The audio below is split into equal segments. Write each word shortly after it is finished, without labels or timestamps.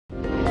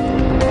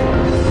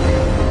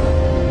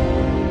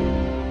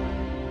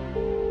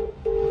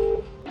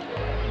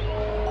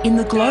In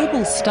the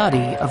global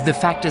study of the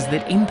factors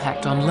that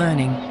impact on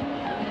learning,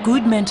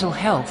 good mental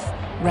health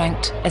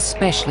ranked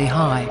especially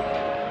high.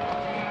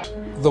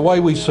 The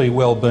way we see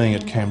wellbeing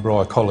at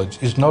Canberra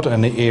College is not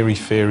an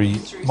airy-fairy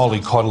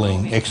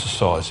mollycoddling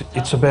exercise.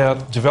 It's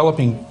about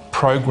developing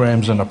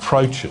programs and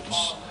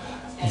approaches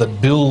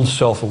that build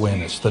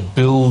self-awareness, that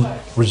build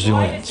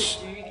resilience.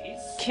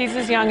 Kids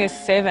as young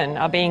as 7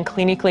 are being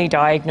clinically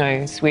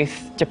diagnosed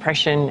with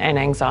depression and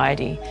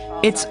anxiety.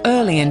 It's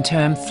early in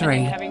term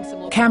 3.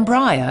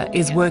 Canberra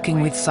is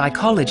working with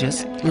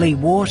psychologist Lee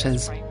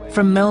Waters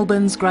from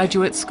Melbourne's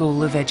Graduate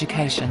School of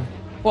Education.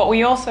 What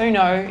we also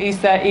know is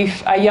that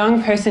if a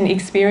young person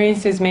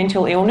experiences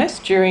mental illness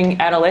during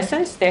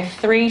adolescence, they're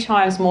 3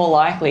 times more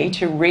likely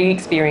to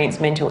re-experience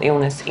mental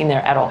illness in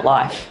their adult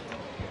life.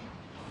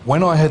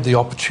 When I had the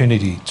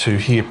opportunity to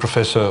hear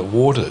Professor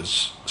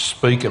Waters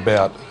speak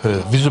about her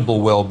visible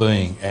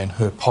wellbeing and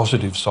her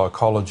positive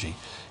psychology,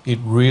 it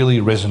really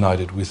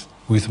resonated with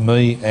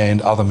me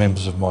and other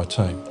members of my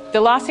team. The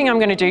last thing I'm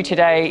going to do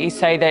today is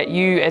say that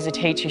you as a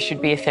teacher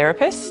should be a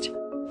therapist.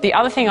 The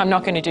other thing I'm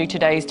not going to do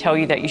today is tell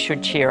you that you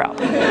should cheer up.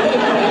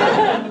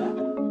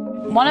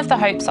 One of the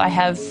hopes I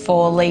have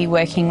for Lee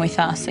working with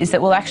us is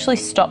that we'll actually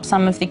stop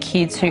some of the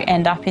kids who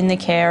end up in the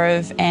care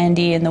of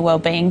Andy and the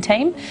wellbeing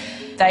team.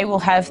 They will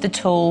have the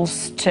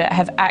tools to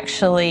have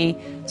actually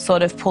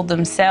sort of pulled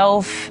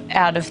themselves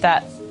out of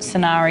that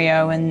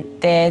scenario, and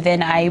they're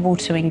then able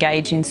to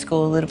engage in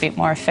school a little bit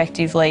more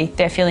effectively.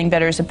 They're feeling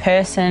better as a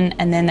person,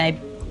 and then they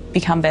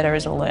become better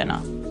as a learner.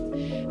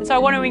 So I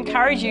want to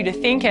encourage you to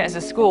think as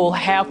a school,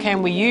 how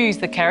can we use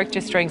the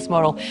character strengths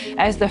model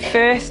as the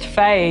first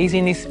phase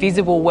in this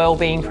visible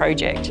wellbeing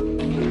project?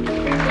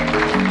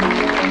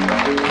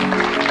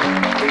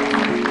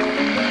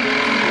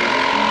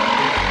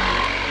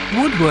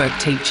 Woodwork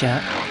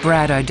teacher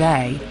Brad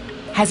O'Day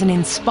has an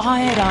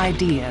inspired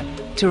idea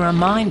to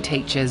remind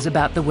teachers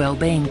about the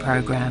wellbeing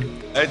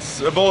program.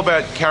 It's all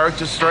about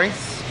character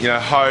strengths,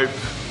 hope,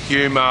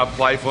 humour,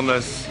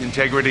 playfulness,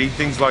 integrity,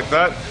 things like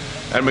that.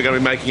 And we're going to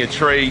be making a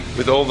tree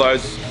with all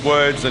those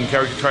words and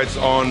character traits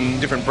on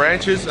different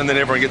branches, and then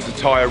everyone gets to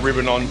tie a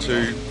ribbon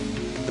onto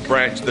the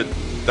branch that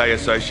they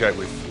associate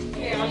with.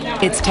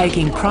 It's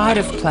taking pride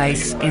of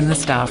place in the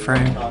staff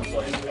room.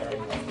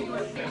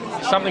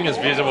 Something as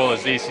visible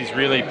as this is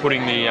really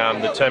putting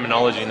the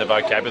terminology and the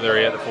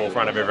vocabulary at the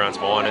forefront of everyone's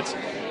mind.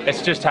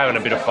 It's just having a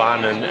bit of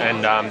fun,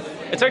 and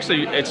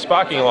it's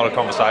sparking a lot of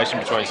conversation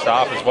between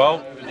staff as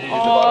well.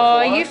 Oh,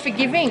 are you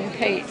forgiving,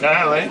 Pete?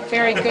 Certainly.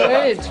 Very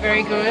good,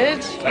 very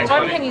good. Thanks,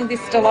 I'm buddy. hanging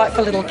this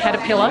delightful little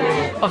caterpillar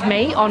of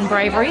me on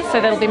bravery, so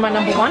that'll be my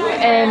number 1,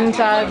 and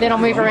then I'll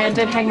move around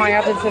and hang my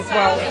others as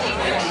well.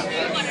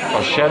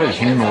 I shadowed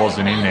humour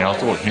wasn't in there. I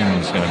thought humour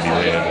was going to be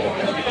there.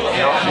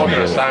 What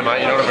can I say,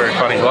 mate? You're not a very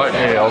funny bloke.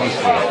 Yeah,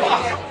 obviously.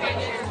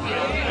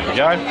 There we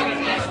go.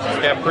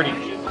 Yeah, pretty.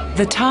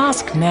 The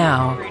task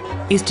now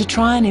is to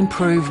try and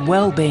improve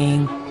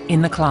wellbeing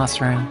in the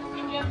classroom.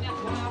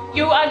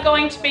 You are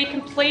going to be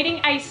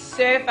completing a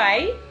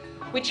survey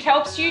which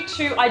helps you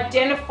to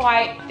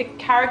identify the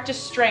character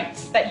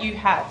strengths that you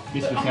have.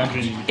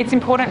 It's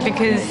important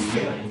because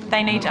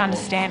they need to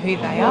understand who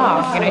they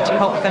are, to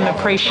help them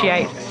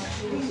appreciate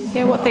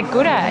what they're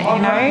good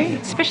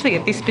at, especially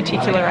at this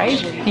particular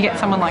age. You get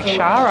someone like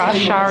Shara.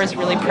 Shara's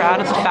really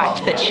proud of the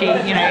fact that she,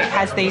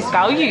 has these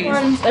values.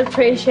 One's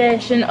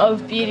appreciation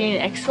of beauty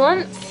and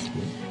excellence.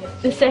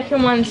 The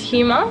second one's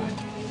humour.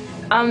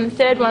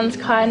 Third one's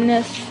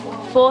kindness.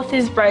 4th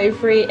is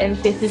bravery, and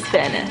 5th is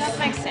fairness. That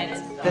makes sense.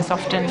 There's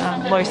often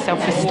low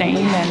self-esteem,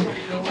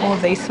 and all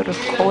of these sort of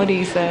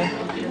qualities are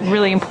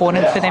really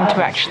important for them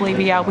to actually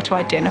be able to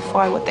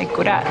identify what they're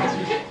good at.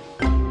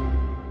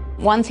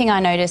 One thing I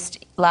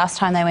noticed last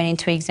time they went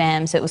into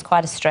exams, it was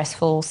quite a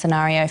stressful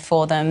scenario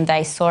for them.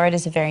 They saw it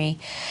as a very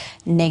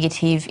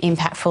negative,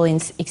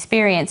 impactful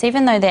experience.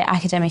 Even though they're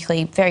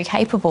academically very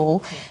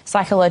capable,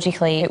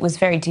 psychologically it was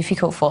very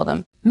difficult for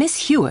them.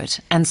 Miss Hewitt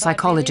and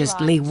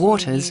psychologist Lee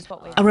Waters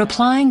are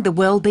applying the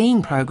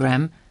wellbeing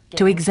program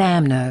to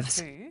exam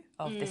nerves.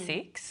 Of the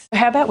 6.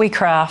 How about we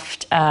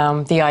craft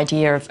the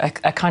idea of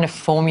a kind of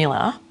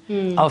formula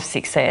of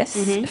success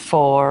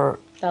for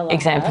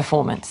exam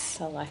performance.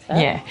 I like that.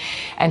 Yeah.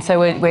 And so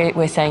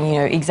we're saying,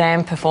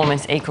 exam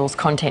performance equals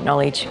content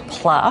knowledge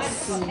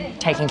plus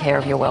taking care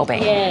of your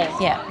wellbeing.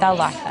 Yeah, they'll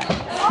like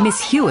that.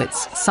 Miss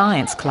Hewitt's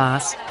science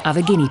class are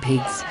the guinea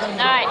pigs. All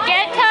right,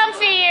 get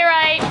comfy, Year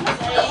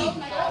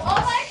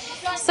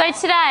 8. So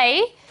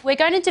today, we're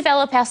going to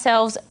develop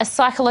ourselves a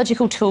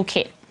psychological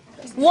toolkit.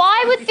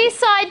 Why would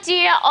this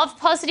idea of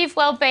positive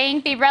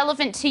wellbeing be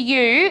relevant to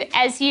you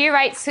as Year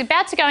 8's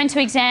about to go into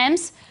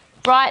exams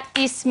right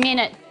this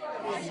minute?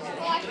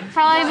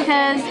 Probably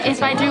because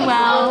if I do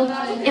well,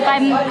 if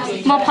I'm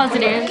more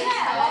positive,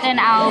 then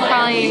I'll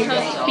probably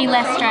be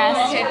less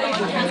stressed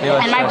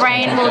and my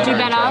brain will do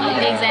better in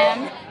the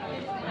exam.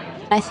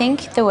 I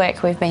think the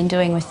work we've been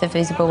doing with the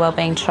Visible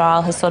Wellbeing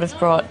Trial has sort of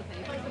brought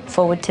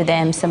forward to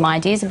them some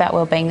ideas about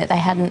wellbeing that they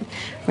hadn't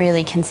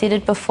really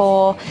considered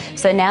before.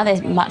 So now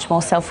they're much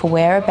more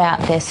self-aware about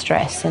their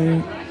stress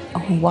and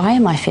why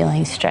am I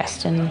feeling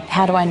stressed and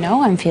how do I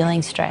know I'm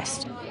feeling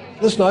stressed?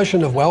 This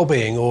notion of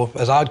well-being, or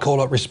as I'd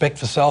call it, respect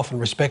for self and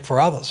respect for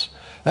others,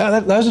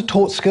 those are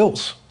taught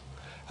skills.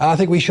 I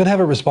think we should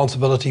have a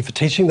responsibility for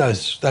teaching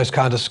those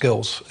kind of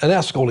skills in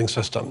our schooling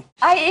system.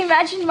 I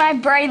imagine my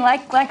brain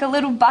like a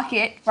little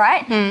bucket,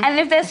 right? And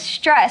if there's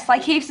stress,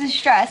 like heaps of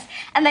stress,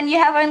 and then you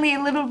have only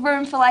a little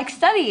room for like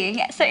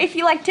studying. So if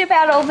you like tip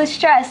out all the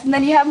stress, and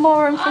then you have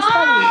more room for studying.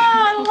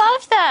 I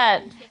love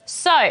that.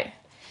 So,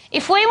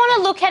 if we want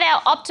to look at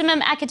our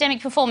optimum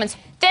academic performance,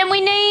 then we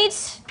need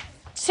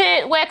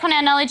to work on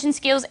our knowledge and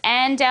skills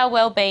and our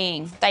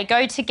well-being. They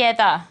go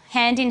together,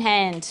 hand in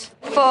hand.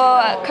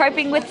 For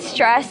coping with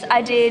stress,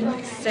 I did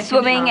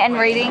swimming and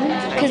reading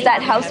because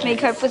that helps me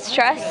cope with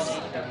stress.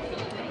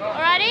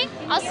 Alrighty,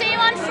 I'll see you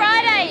on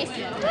Friday.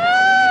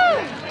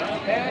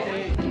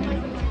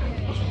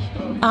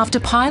 Woo!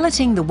 After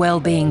piloting the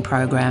Wellbeing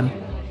program,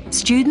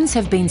 students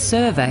have been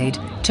surveyed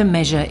to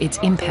measure its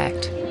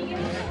impact.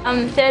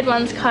 Third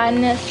one's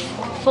kindness,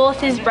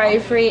 fourth is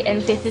bravery,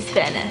 and fifth is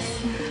fairness.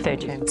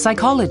 Third term.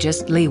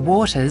 Psychologist Lee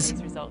Waters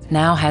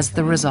now has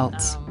the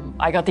results.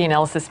 I got the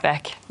analysis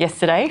back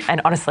yesterday,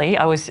 and honestly,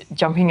 I was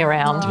jumping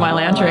around my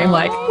lounge room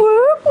like,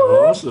 whoop,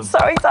 whoop. Awesome. So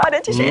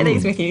excited to share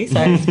these with you, so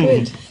it's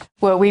good.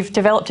 Well, we've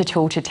developed a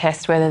tool to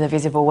test whether the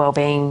visible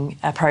wellbeing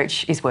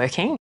approach is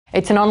working.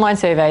 It's an online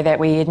survey that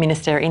we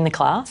administer in the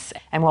class,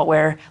 and what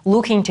we're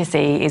looking to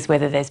see is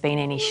whether there's been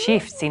any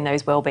shifts in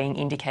those wellbeing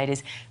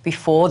indicators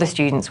before the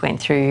students went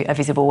through a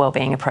visible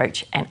wellbeing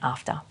approach and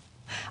after.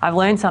 I've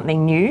learned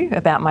something new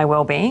about my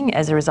wellbeing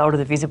as a result of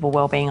the visible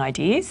wellbeing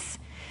ideas.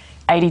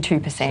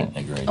 82%.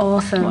 Agreed.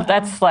 Awesome.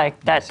 That's like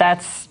that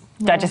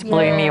just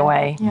blew me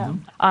away. Yeah.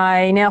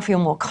 I now feel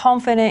more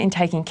confident in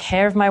taking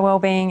care of my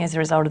wellbeing as a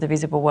result of the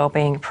visible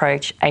wellbeing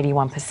approach.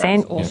 81%.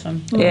 That's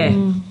awesome.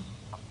 Yeah.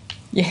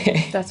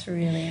 Yeah. That's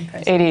really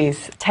impressive. It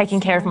is. Taking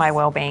care of my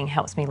wellbeing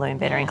helps me learn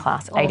better in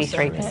class.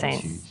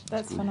 83%.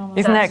 That's phenomenal.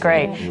 Isn't that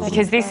great?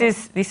 Because this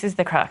is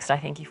the crux, I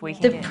think, if we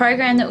can The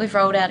program that we've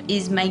rolled out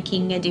is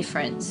making a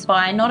difference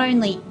by not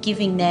only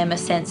giving them a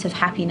sense of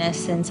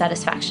happiness and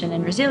satisfaction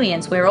and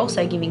resilience, we're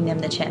also giving them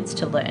the chance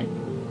to learn.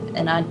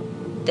 And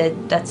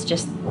that's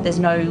just, there's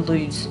no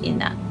lose in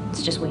that.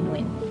 It's just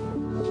win-win.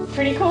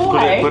 Pretty cool,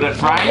 Put it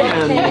frame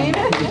and...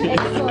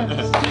 Excellent.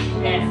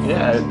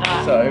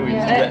 Yeah, so we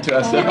did that to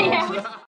ourselves.